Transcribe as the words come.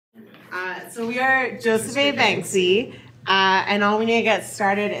So we are Josephine Banksy, and all we need to get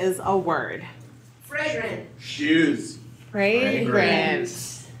started is a word. Fragrant. Shoes.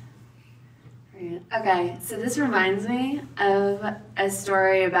 Fragrant. Okay, so this reminds me of a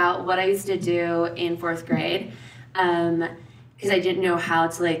story about what I used to do in 4th grade. Because I didn't know how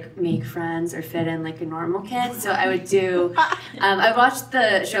to like make friends or fit in like a normal kid. So I would do, I watched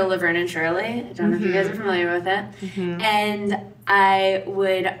the show Laverne and Shirley. I don't know if you guys are familiar with it. And I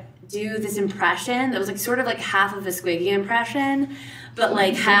would do this impression that was like sort of like half of a Squiggy impression, but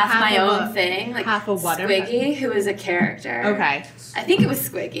like half my own thing. Like half of what? Squiggy, who was a character. Okay. I think it was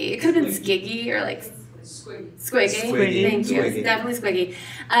Squiggy. It could have been Skiggy or like Squiggy. Thank you. It's definitely Squiggy.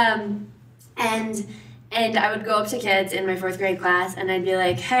 And I would go up to kids in my 4th grade class, and I'd be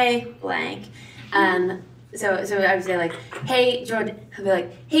like, "Hey, blank." So I would say like, "Hey, I'd be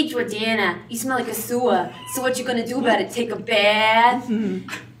like, "Hey, Jordana, you smell like a sewer. So what you gonna do about it? Take a bath?" So it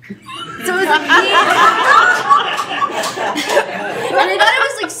was like, and I thought it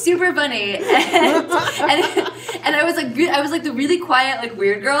was like super funny, and I was like the really quiet like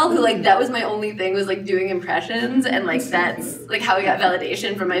weird girl who like that was my only thing was like doing impressions, and like that's like how I got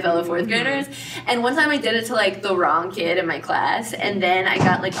validation from my fellow 4th graders. And one time I did it to like the wrong kid in my class, and then I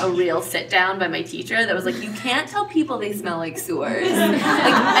got like a real sit down by my teacher that was like, "You can't tell people they smell like sewers." Like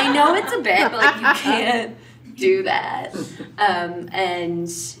I know it's a bit, but like you can't do that. And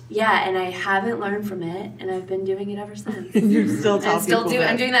I haven't learned from it, and I've been doing it ever since. You still tell people that.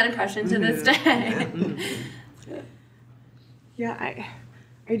 I'm doing that impression to this day. Yeah,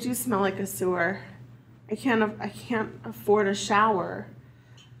 I do smell like a sewer. I can't afford a shower.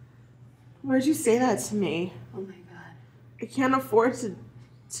 Why'd you say that to me? Oh my god. I can't afford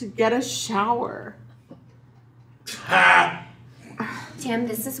to get a shower. Tim,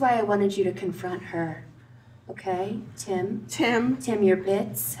 this is why I wanted you to confront her. Okay, Tim, your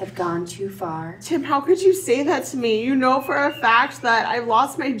bits have gone too far. Tim, how could you say that to me? You know for a fact that I've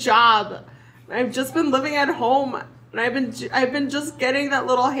lost my job. I've just been living at home, and I've been just getting that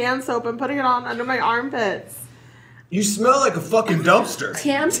little hand soap and putting it on under my armpits. You smell like a fucking dumpster.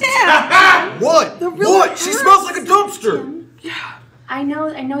 Tim. What? What? She smells like a dumpster. Tim. Yeah. I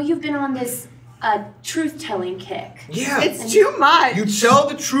know you've been on this truth-telling kick. Yeah. It's too much. You tell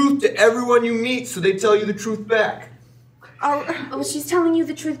the truth to everyone you meet, so they tell you the truth back. Well, she's telling you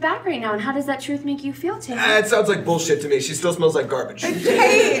the truth back right now, and how does that truth make you feel, Tim? It sounds like bullshit to me. She still smells like garbage.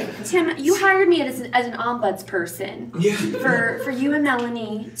 Hey, Tim, you hired me as an ombuds person. Yeah. For you and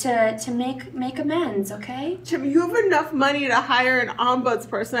Melanie to make amends, okay? Tim, you have enough money to hire an ombuds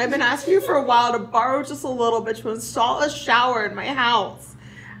person. I've been asking you for a while to borrow just a little bit to install a shower in my house.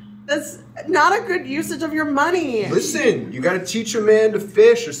 That's not a good usage of your money. Listen, you gotta teach a man to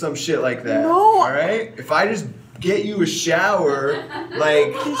fish or some shit like that. No. Alright? If I just get you a shower,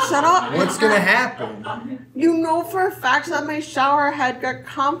 like, shut up. What's gonna happen? You know for a fact that my shower head got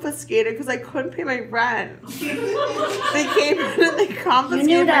confiscated because I couldn't pay my rent. They came in and they confiscated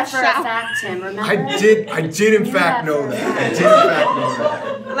You knew that my for shower. a fact, Tim, remember? I did in fact know that. I did in fact know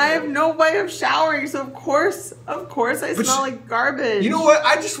that. And I have no way of showering, so of course I smell like garbage. You know what?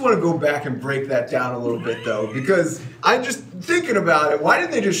 I just want to go back and break that down a little bit, though, because I'm just thinking about it. Why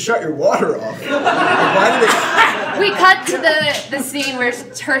didn't they just shut your water off? Like, why did they... We cut to the scene where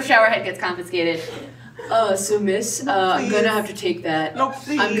her shower head gets confiscated. So miss, I'm gonna have to take that. No,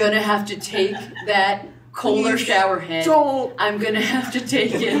 please. I'm gonna have to take that Kohler shower head. Don't. I'm gonna have to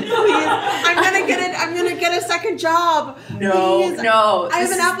take it. Please. I'm gonna get a second job. No, Please. no. I have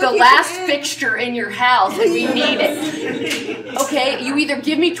This an is the application last in. fixture in your house, and we need it. Okay, you either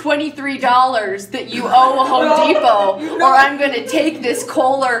give me $23 that you owe a Home Depot, or I'm gonna take this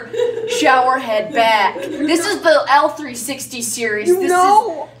Kohler shower head back. This is the L360 series. This is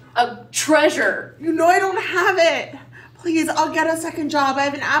a treasure. You know I don't have it. Please, I'll get a second job. I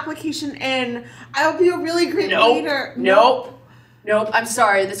have an application in. I'll be a really great leader. Nope. I'm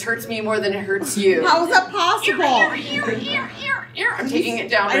sorry. This hurts me more than it hurts you. How is that possible? Here. I'm taking it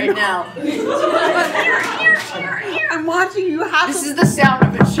down right now. I'm watching you have This is the sound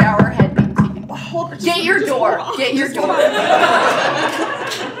of a shower head being taken. Get your door. Get your door.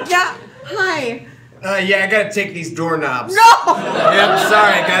 Yeah. Hi. Yeah, I gotta take these doorknobs. No! Yep,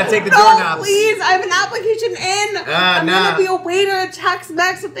 sorry, I gotta take the doorknobs. Please, I have an application in. I'm gonna be a waiter at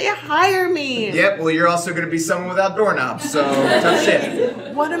Tex-Mex if they hire me. Yep, well, you're also gonna be someone without doorknobs, so tough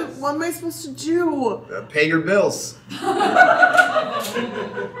shit. What am I supposed to do? Pay your bills. That's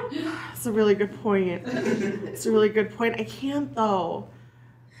a really good point. It's a really good point. I can't, though.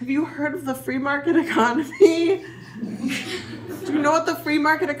 Have you heard of the free market economy? Do you know what the free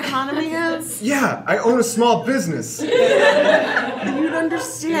market economy is? Yeah, I own a small business. You'd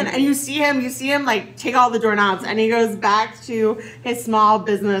understand. And you see him like take all the doorknobs, and he goes back to his small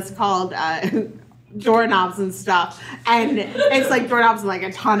business called doorknobs and stuff. And it's like doorknobs and like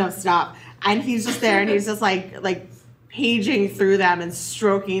a ton of stuff. And he's just there, and he's just like paging through them and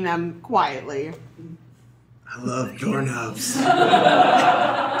stroking them quietly. I love doorknobs.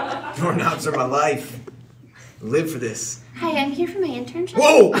 Doorknobs are my life. I live for this. Hi, I'm here for my internship.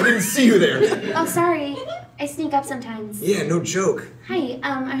 Whoa! I didn't see you there. Oh, sorry. I sneak up sometimes. Yeah, no joke. Hi,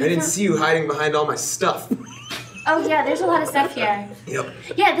 I'm I here didn't for... see you hiding behind all my stuff. Oh, yeah, there's a lot of stuff here. Yep.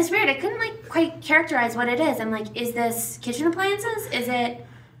 Yeah, this weird. I couldn't, like, quite characterize what it is. I'm like, is this kitchen appliances? Is it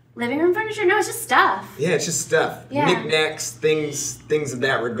living room furniture? No, it's just stuff. Yeah, it's just stuff. Yeah. Knickknacks, things of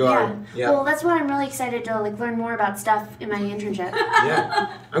that regard. Yeah. Well, that's why I'm really excited to, like, learn more about stuff in my internship.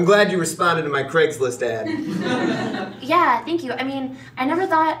 Yeah. I'm glad you responded to my Craigslist ad. Yeah, thank you. I mean, I never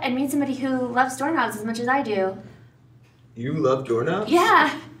thought I'd meet somebody who loves doorknobs as much as I do. You love doorknobs?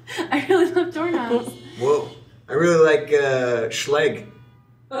 Yeah, I really love doorknobs. Whoa. I really like Schleg.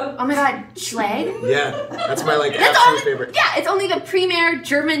 Oh my god, Schleg? Yeah, that's my absolute favorite. Yeah, it's only the premier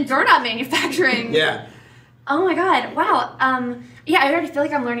German doorknob manufacturing. Yeah. Oh my god, wow. Yeah, I already feel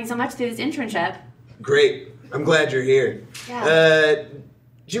like I'm learning so much through this internship. Great. I'm glad you're here. Yeah.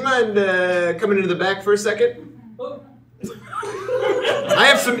 Do you mind coming into the back for a second? I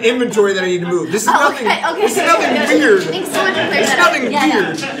have some inventory that I need to move. This is nothing. This is nothing weird. Thanks so much for clearing It's that up. nothing Yeah.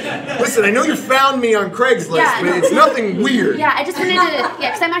 weird. Listen, I know you found me on Craigslist, Yeah, but no. it's nothing weird. Yeah, I just wanted to,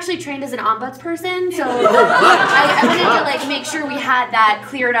 because I'm actually trained as an ombudsperson, so I wanted to, like, make sure we had that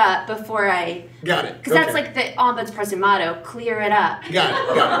cleared up before I... Got it. Because that's, like, the ombudsperson motto, clear it up. Got it.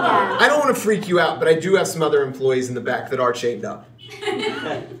 Yeah. I don't want to freak you out, but I do have some other employees in the back that are chained up.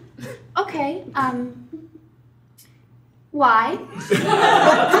 Okay, why?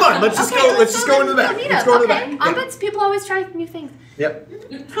 Come on, let's just go. Let's just go into the back. Let's go into the back. Okay, ombuds, people always try new things. Yep.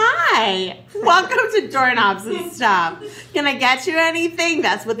 Hi, welcome to Doorknobs and Stuff. Can I get you anything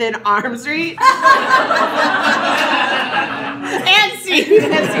that's within arm's reach? And see.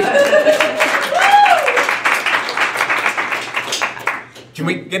 Can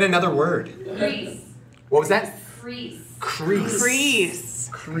we get another word? Crease. What was that? Crease. Crease. Crease.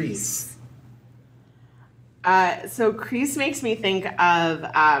 Crease. So crease makes me think of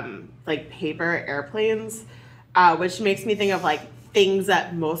like paper airplanes, which makes me think of like things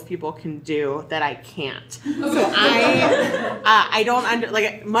that most people can do that I can't. So I don't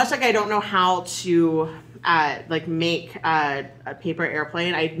much like I don't know how to like make a paper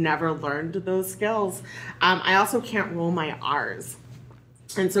airplane. I'd never learned those skills. I also can't roll my R's.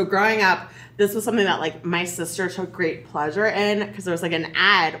 And so growing up, this was something that like my sister took great pleasure in because there was like an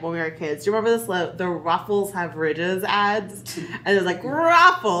ad when we were kids. Do you remember this? The Ruffles Have Ridges ads? And it was like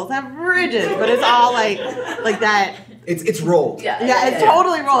Ruffles have ridges, but it's all like that. It's rolled. Yeah, it's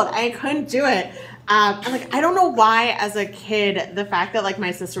totally rolled. I couldn't do it. And like I don't know why as a kid the fact that like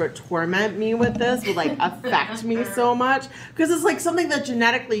my sister would torment me with this would like affect me so much because it's like something that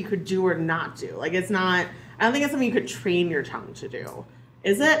genetically you could do or not do. Like it's not. I don't think it's something you could train your tongue to do.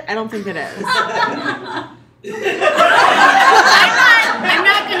 Is it? I don't think it is. I'm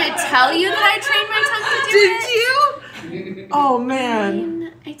not gonna tell you that I trained my tongue to do Did you? Oh I man.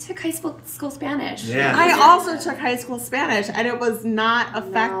 mean, I took high school Spanish. Yeah. I also took high school Spanish and it was not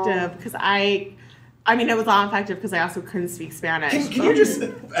effective because I mean it was all effective because I also couldn't speak Spanish. Can you just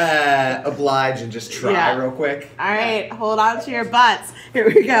oblige and just try real quick? All right, hold on to your butts. Here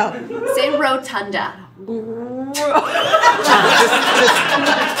we go. Say rotunda.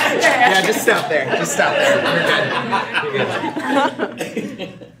 Yeah, just stop there. Just stop there. You're good. You're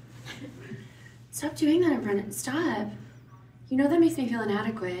good. Stop doing that, Brennan. Stop. You know that makes me feel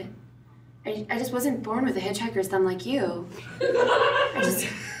inadequate. I just wasn't born with a hitchhiker's thumb like you.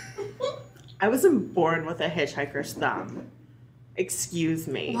 I wasn't born with a hitchhiker's thumb. Excuse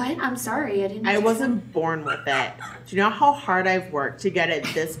me. What? I'm sorry. I didn't. I wasn't born with it. Do you know how hard I've worked to get it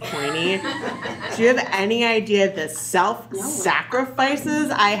this pointy? Do you have any idea the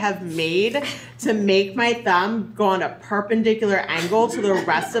self-sacrifices I have made to make my thumb go on a perpendicular angle to the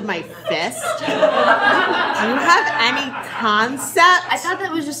rest of my fist? Do you have any concept? I thought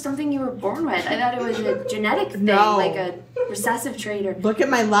that was just something you were born with. I thought it was a genetic thing, No. like a recessive trait or... Look at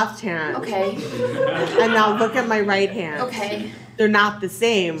my left hand. Okay. And now look at my right hand. Okay. They're not the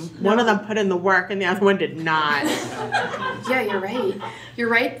same. One of them put in the work and the other one did not. Yeah, you're right. Your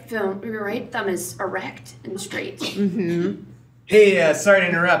right thumb is erect and straight. Mm-hmm. Hey, sorry to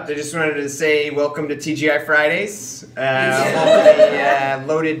interrupt. I just wanted to say welcome to TGI Fridays. Home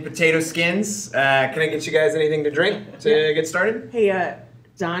loaded potato skins. Can I get you guys anything to drink to get started? Hey,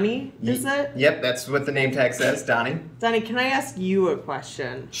 Donnie, is it? Yep, that's what the name tag says, Donnie. Donnie, can I ask you a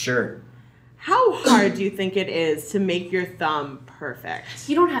question? Sure. How hard do you think it is to make your thumb perfect?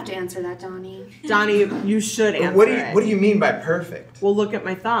 You don't have to answer that, Donnie. Donnie, you should answer What it. do you mean by perfect? Well, look at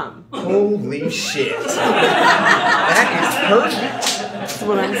my thumb. Holy shit. That is perfect. That's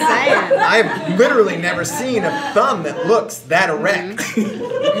what I'm saying. I've literally never seen a thumb that looks that erect.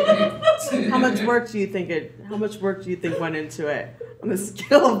 How much work do you think went into it? On a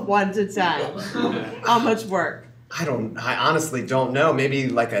scale of 1 to 10. How much work? I honestly don't know. Maybe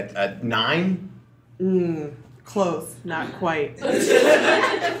like a 9? Close, not quite. Is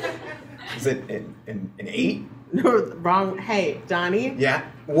it an 8? No, wrong. Hey, Donnie. Yeah.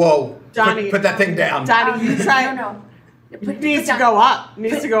 Whoa. Donnie. Put that thing down. Donnie, you try. No. It needs to go up.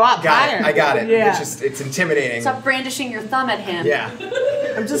 Needs to go up Got higher. it. I got it. Yeah. It's intimidating. Stop brandishing your thumb at him. Yeah.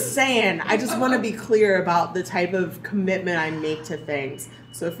 I'm just saying. I just want to be clear about the type of commitment I make to things.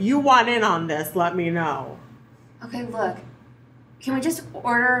 So if you want in on this, let me know. Okay, look. Can we just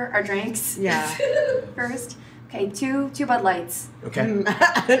order our drinks? Yeah. First? Okay, two Bud Lights. Okay.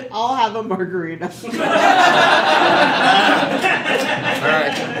 I'll have a margarita. All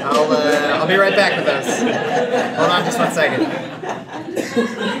right. I'll be right back with those. Hold on just 1 second.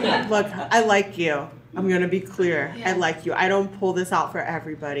 Look, I like you. I'm gonna be clear. I like you. I don't pull this out for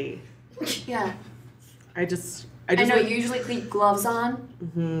everybody. Yeah. I just I know you usually keep gloves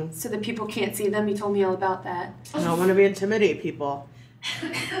on so that people can't see them. You told me all about that. I don't want to intimidate people.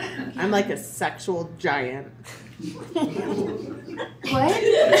 I'm like a sexual giant. What?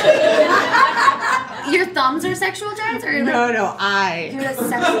 Your thumbs are sexual giants? Or you're No, like, no, you're a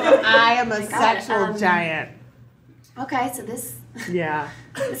sexual... I am a my God, sexual giant. Okay, so this Yeah.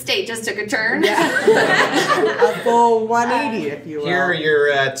 state just took a turn. A full 180, if you will. Here are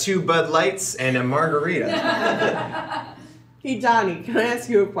your 2 Bud Lights and a margarita. Hey, Donnie, can I ask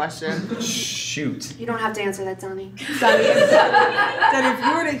you a question? Shoot. You don't have to answer that, Donnie. Donnie, if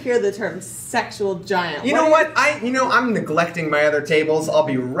you were to hear the term sexual giant, You know what? I'm neglecting my other tables. I'll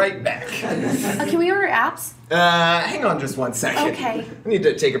be right back. Can we order apps? Hang on just 1 second. Okay. I need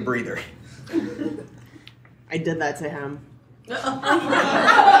to take a breather. I did that to him.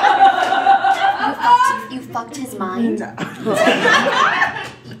 You fucked his mind? No.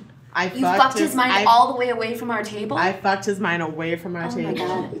 You fucked his mind all the way away from our table? I fucked his mind away from our table.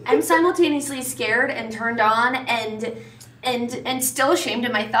 Oh my God. I'm simultaneously scared and turned on and still ashamed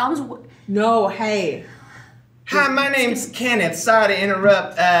of my thumbs. No, hey. Hi, my name's Kenneth. Sorry to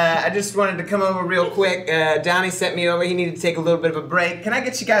interrupt. I just wanted to come over real quick. Donnie sent me over. He needed to take a little bit of a break. Can I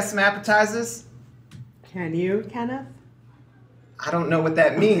get you guys some appetizers? Can you, Kenneth? I don't know what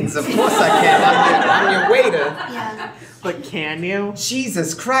that means. Of course I can. I'm your waiter. Yeah. But can you?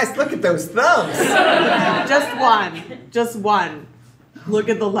 Jesus Christ, look at those thumbs. Just one. Just one. Look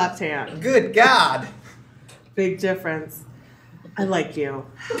at the left hand. Good God. Big difference. I like you.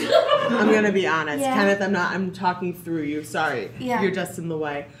 I'm gonna be honest. Yeah. Kenneth, I'm talking through you. Sorry. Yeah. You're just in the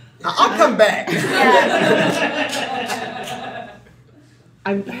way. I'll come back. Yeah.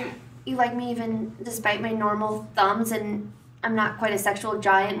 You like me even despite my normal thumbs, and I'm not quite a sexual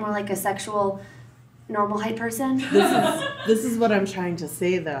giant, more like a sexual normal height person? This is what I'm trying to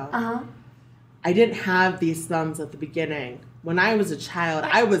say, though. Uh-huh. I didn't have these thumbs at the beginning. When I was a child,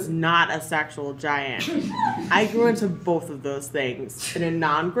 I was not a sexual giant. I grew into both of those things in a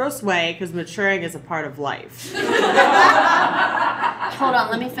non-gross way because maturing is a part of life. Hold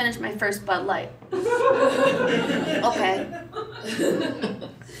on, let me finish my first Bud Light. Okay.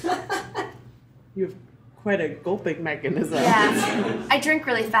 You have quite a gulping mechanism. Yeah. I drink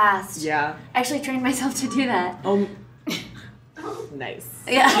really fast. Yeah. I actually trained myself to do that. Nice.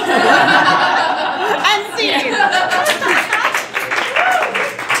 Yeah. And scene.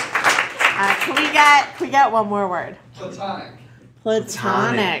 Can we get one more word?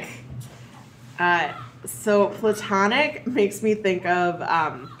 Platonic. So platonic makes me think of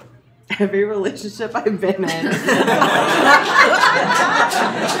every relationship I've been in.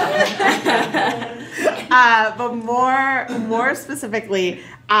 But more specifically,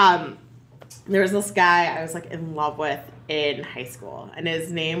 there was this guy I was like in love with in high school, and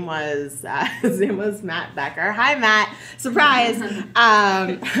his name was Matt Becker. Hi, Matt! Surprise!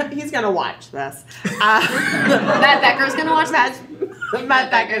 He's gonna watch this. Matt Becker's gonna watch that. Matt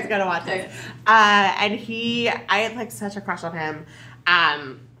Becker's gonna watch this. And I had like such a crush on him.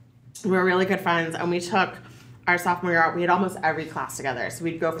 We were really good friends, and we took our sophomore year, we had almost every class together. So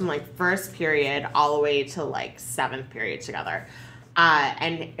we'd go from like first period all the way to like seventh period together.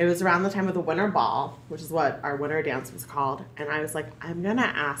 And it was around the time of the winter ball, which is what our winter dance was called. And I was like, I'm going to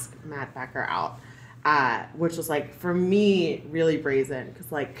ask Matt Becker out, which was like, for me, really brazen.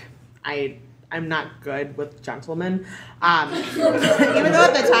 Because like, I'm not good with gentlemen. Even though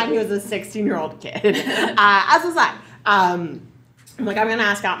at the time he was a 16-year-old kid, as was I. I'm like, I'm going to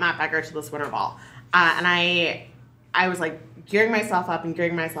ask out Matt Becker to this winter ball. And I was like gearing myself up,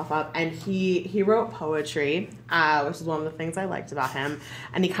 and he wrote poetry, which is one of the things I liked about him.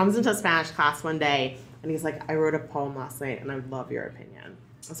 And he comes into Spanish class one day, and he's like, I wrote a poem last night, and I would love your opinion.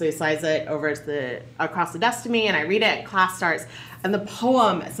 So he slides it over to across the desk to me, and I read it, and class starts. And the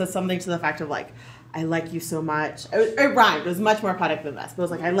poem says something to the effect of like, I like you so much. It rhymed. It was much more poetic than this. But it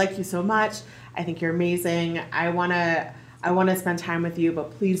was like, I like you so much. I think you're amazing. I want to spend time with you,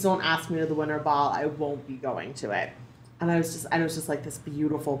 but please don't ask me to the winter ball. I won't be going to it. And it was just like this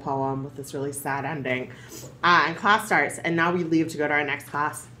beautiful poem with this really sad ending. And class starts, and now we leave to go to our next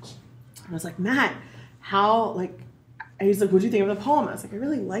class. And I was like, Matt, and he's like, what'd you think of the poem? I was like, I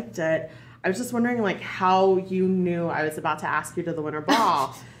really liked it. I was just wondering like how you knew I was about to ask you to the winter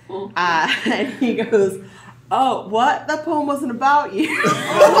ball. And he goes, oh, what? That poem wasn't about you.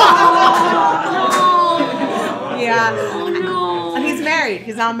 Yeah. Oh, no. And he's married.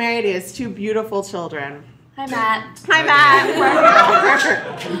 He's now married. He has 2 beautiful children. Hi, Matt. Hi, Matt. We're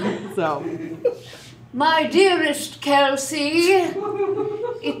here. So. My dearest Kelsey,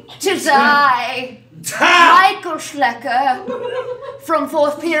 it is I, Michael Schlecker, from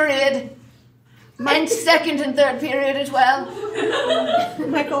 4th period, and 2nd and 3rd period as well.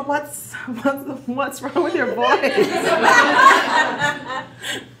 Michael, what's wrong with your voice?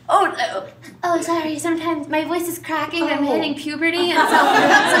 Oh, no. Oh, sorry. Sometimes my voice is cracking. I'm hitting puberty, and so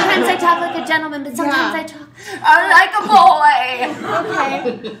sometimes I talk like a gentleman, but sometimes I talk like a boy.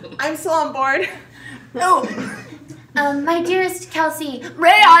 Okay. I'm still on board. Oh, my dearest Kelsey.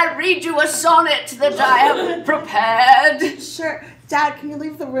 may I read you a sonnet that I have prepared? Sure. Dad, can you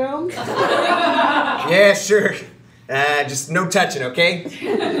leave the room? Yeah, sure. Just no touching, okay?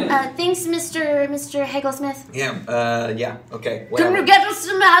 Thanks, Mr. Hegglesmith. Yeah, okay. Can you get us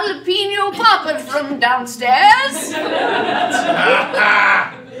some jalapeno poppers from downstairs?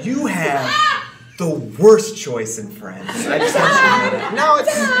 You have the worst choice in friends. I just want you to know that. No, it's...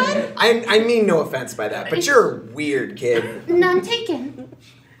 I mean no offense by that, but you're a weird kid. None taken.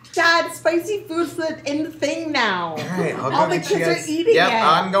 Dad, spicy food's in the thing now. All right, I'll go All the get you kids guys. are eating Yep, it.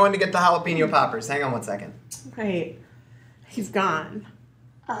 I'm going to get the jalapeno poppers. Hang on one second. Right. He's gone.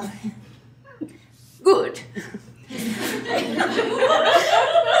 Oh. Good.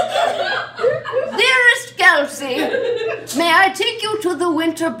 Dearest Kelsey, may I take you to the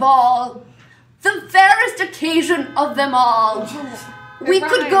winter ball, the fairest occasion of them all. We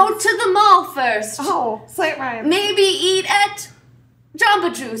could go to the mall first. Oh, slight rhyme. Maybe eat at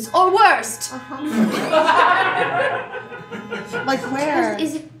Jamba Juice, or worst. Like where?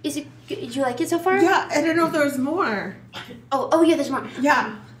 Is it? Did you like it so far? Yeah, I didn't know if there was more. Oh yeah, there's more.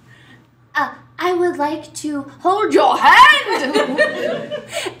 Yeah. I would like to Hold your hand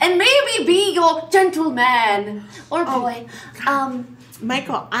and maybe be your gentleman. or boy.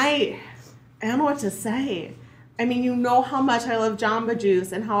 Michael, I don't know what to say. I mean, you know how much I love Jamba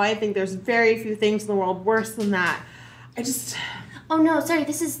Juice and how I think there's very few things in the world worse than that. I just... Oh no, sorry.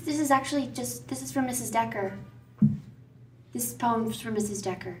 This is actually just from Mrs. Decker. This poem's from Mrs.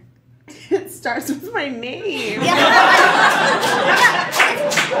 Decker. It starts with my name.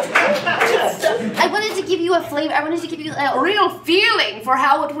 I wanted to give you a flavor. I wanted to give you A real feeling for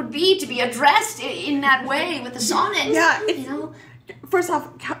how it would be to be addressed in that way with a sonnet. Yeah, you know. First off,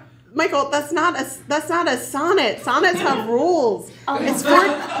 Michael, that's not a sonnet. Sonnets have rules. It's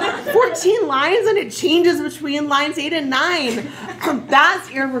 14 lines, and it changes between lines 8 and 9. So that's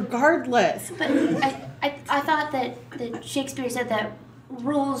irregardless. But I thought that Shakespeare said that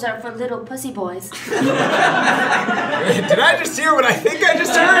rules are for little pussy boys. Did I just hear what I think I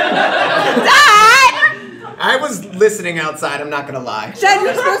just heard? Dad! I was listening outside, I'm not gonna lie. Dad,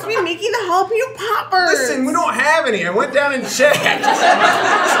 you're supposed to be making the jalapeno poppers. Listen, we don't have any. I went down and checked.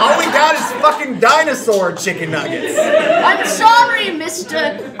 All we got is fucking dinosaur chicken nuggets. I'm sorry,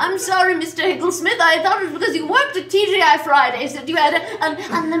 Mr. Higglesmith. I thought it was because you worked at TGI Fridays that you had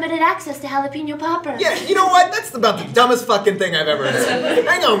Unlimited access to jalapeno poppers. Yeah, you know what? That's about the dumbest fucking thing I've ever heard.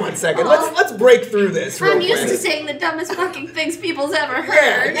 Hang on one second. Let's break through this real I'm quick. used to saying the dumbest fucking things people's ever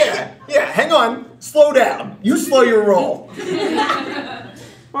heard. Yeah. Hang on. Slow down. You slow your roll.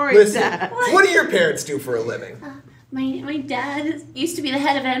 All right, Listen, Dad. what do your parents do for a living? My dad used to be the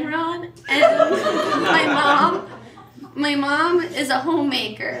head of Enron, and my mom is a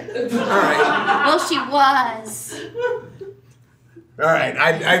homemaker. All right. Well, she was. All right.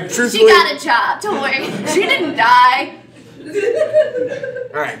 I truthfully. She got a job. Don't worry. She didn't die.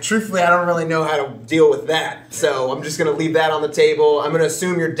 All right. Truthfully, I don't really know how to deal with that, so I'm just gonna leave that on the table. I'm gonna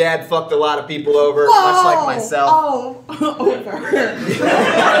assume your dad fucked a lot of people over, much like myself. Oh, over.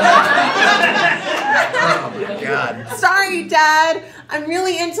 Oh my God. Sorry, Dad. I'm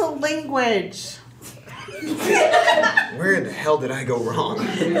really into language. Where in the hell did I go wrong?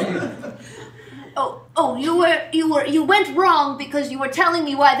 You went wrong because you were telling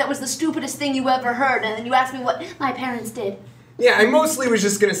me why that was the stupidest thing you ever heard, and then you asked me what my parents did. Yeah, I mostly was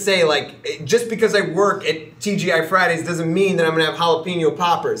just gonna say, like, just because I work at TGI Fridays doesn't mean that I'm gonna have jalapeno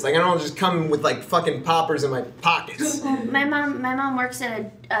poppers. Like, I don't just come with like fucking poppers in my pockets. My mom works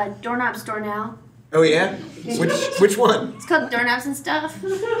at a doorknob store now. Oh yeah? Which one? It's called Doorknobs and Stuff. You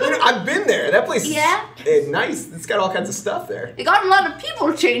know, I've been there. That place Yeah? is nice. It's got all kinds of stuff there. They got a lot of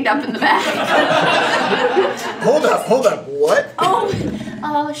people chained up in the back. Hold up. What?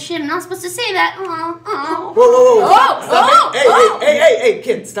 Oh shit! I'm not supposed to say that. Whoa. Stop it. Hey,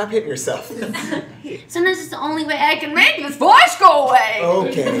 kid, stop hitting yourself. Sometimes it's the only way I can make this voice go away.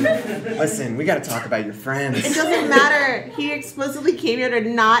 Okay. Listen, we gotta talk about your friends. It doesn't matter. He explicitly came here to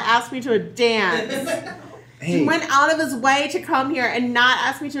not ask me to a dance. Hey. He went out of his way to come here and not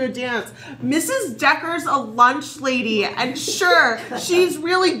ask me to a dance. Mrs. Decker's a lunch lady, and sure, she's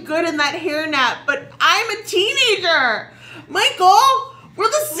really good in that hairnet, but I'm a teenager. Michael, we're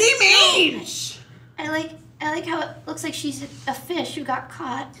the same age. I like how it looks like she's a fish who got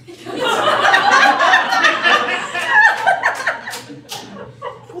caught.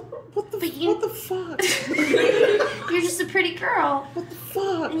 What the fuck? You're just a pretty girl. What the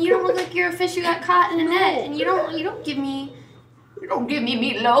fuck? And you don't look like you're a fish who got caught in a net. And you don't give me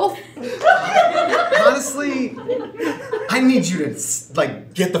meatloaf. Honestly, I need you to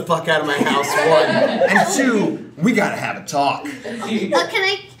like get the fuck out of my house, one, and two, we gotta have a talk.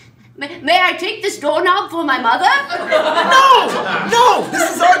 May I take this doorknob for my mother? No,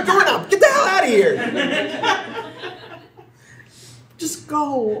 this is our doorknob. Get the hell out of here. Just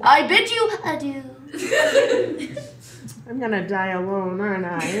go. I bid you adieu. I'm gonna die alone, aren't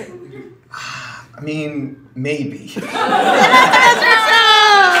I? I mean, maybe. Then I'm gonna